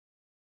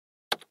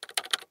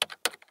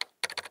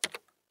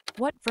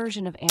What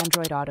version of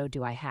Android Auto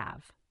do I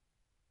have?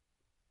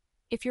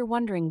 If you're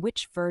wondering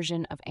which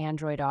version of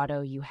Android Auto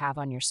you have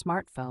on your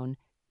smartphone,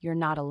 you're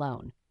not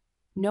alone.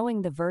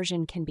 Knowing the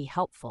version can be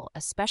helpful,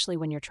 especially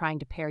when you're trying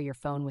to pair your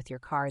phone with your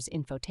car's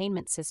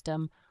infotainment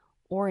system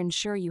or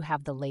ensure you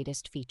have the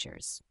latest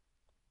features.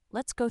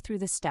 Let's go through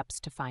the steps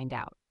to find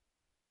out.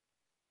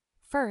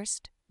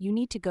 First, you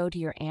need to go to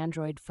your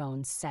Android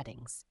phone's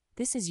settings.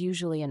 This is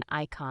usually an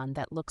icon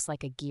that looks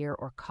like a gear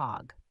or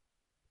cog.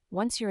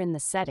 Once you're in the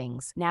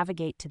settings,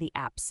 navigate to the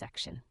Apps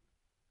section.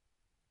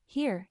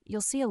 Here, you'll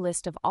see a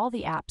list of all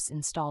the apps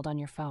installed on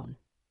your phone.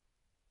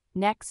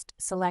 Next,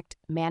 select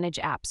Manage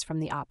Apps from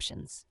the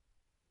options.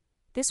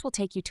 This will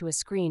take you to a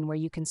screen where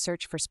you can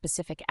search for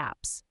specific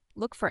apps.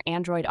 Look for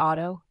Android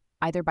Auto,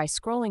 either by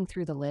scrolling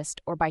through the list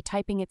or by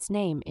typing its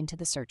name into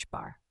the search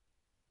bar.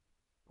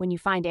 When you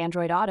find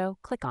Android Auto,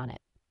 click on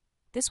it.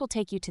 This will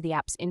take you to the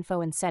app's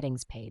info and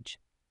settings page.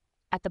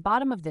 At the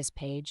bottom of this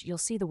page, you'll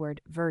see the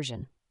word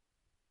Version.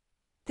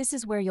 This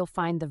is where you'll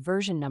find the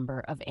version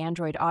number of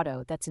Android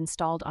Auto that's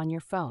installed on your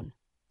phone.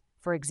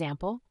 For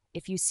example,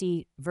 if you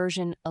see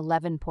version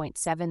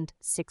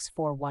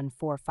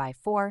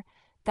 11.7641454,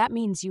 that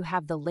means you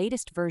have the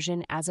latest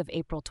version as of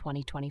April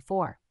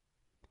 2024.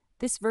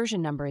 This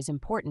version number is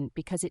important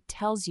because it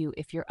tells you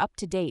if you're up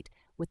to date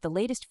with the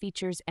latest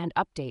features and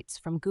updates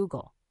from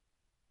Google.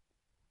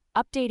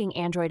 Updating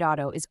Android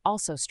Auto is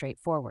also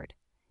straightforward.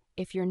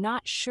 If you're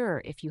not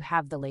sure if you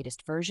have the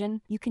latest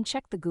version, you can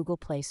check the Google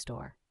Play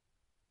Store.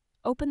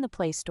 Open the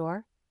Play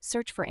Store,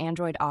 search for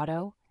Android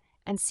Auto,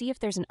 and see if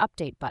there's an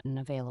update button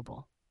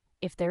available.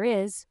 If there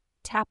is,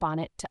 tap on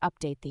it to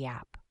update the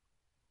app.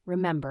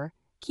 Remember,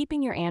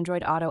 keeping your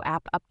Android Auto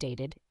app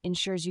updated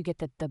ensures you get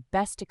the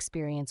best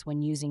experience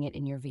when using it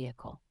in your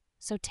vehicle.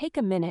 So take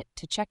a minute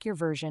to check your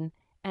version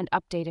and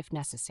update if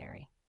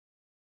necessary.